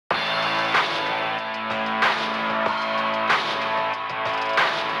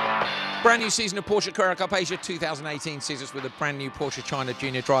Brand new season of Porsche Carrera Cup Asia 2018 sees us with a brand new Porsche China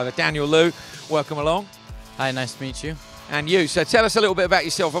junior driver, Daniel Liu. Welcome along. Hi, nice to meet you. And you. So tell us a little bit about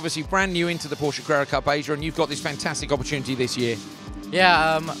yourself. Obviously brand new into the Porsche Carrera Cup Asia, and you've got this fantastic opportunity this year.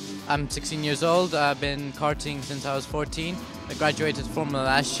 Yeah, I'm 16 years old. I've been karting since I was 14. I graduated Formula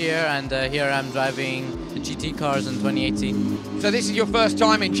last year, and here I'm driving the GT cars in 2018. So this is your first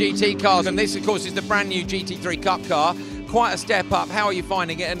time in GT cars, and this of course is the brand new GT3 Cup car. Quite a step up. How are you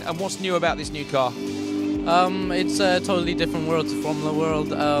finding it, and what's new about this new car? It's a totally different world to Formula World.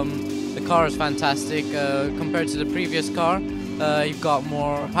 The car is fantastic compared to the previous car. You've got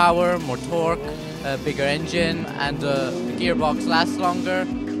more power, more torque, a bigger engine, and the gearbox lasts longer.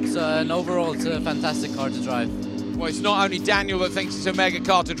 So and overall, it's a fantastic car to drive. Well, it's not only Daniel that thinks it's a mega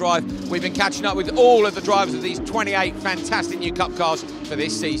car to drive. We've been catching up with all of the drivers of these 28 fantastic new Cup cars for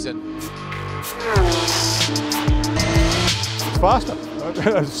this season. It's faster.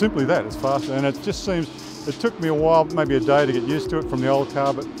 Simply that, it's faster. And it just seems, it took me a while, maybe a day to get used to it from the old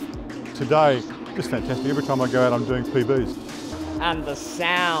car, but today, just fantastic. Every time I go out, I'm doing PBs. And the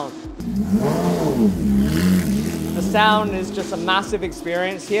sound. The sound is just a massive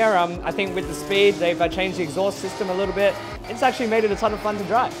experience here. I think with the speed, they've changed the exhaust system a little bit. It's actually made it a ton of fun to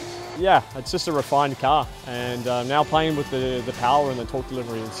drive. Yeah, it's just a refined car, and now playing with the power and the torque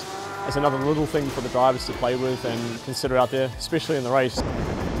delivery is another little thing for the drivers to play with and consider out there, especially in the race.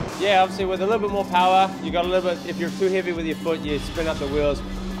 Yeah, obviously with a little bit more power, you got a little bit, if you're too heavy with your foot, you spin up the wheels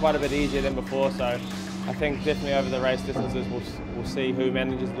quite a bit easier than before, so I think definitely over the race distances we'll see who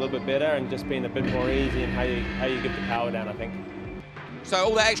manages a little bit better, and just being a bit more easy and how you get the power down, I think. So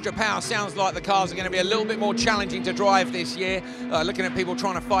all that extra power sounds like the cars are going to be a little bit more challenging to drive this year, looking at people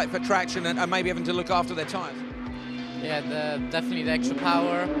trying to fight for traction and maybe having to look after their tyres. Yeah, definitely the extra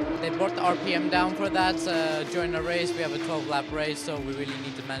power. They brought the RPM down for that. During the race, we have a 12-lap race, so we really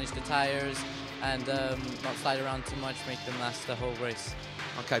need to manage the tires and not slide around too much, make them last the whole race.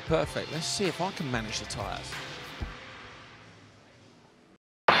 Okay, perfect. Let's see if I can manage the tyres.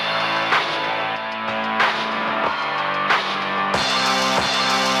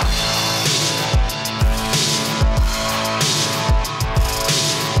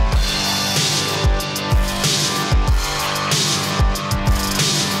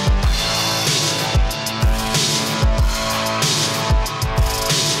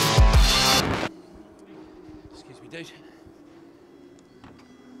 Excuse me, dude.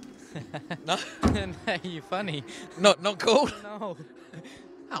 No? You're funny. Not cool? No.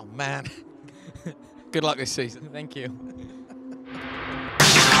 Oh, man. Good luck this season. Thank you.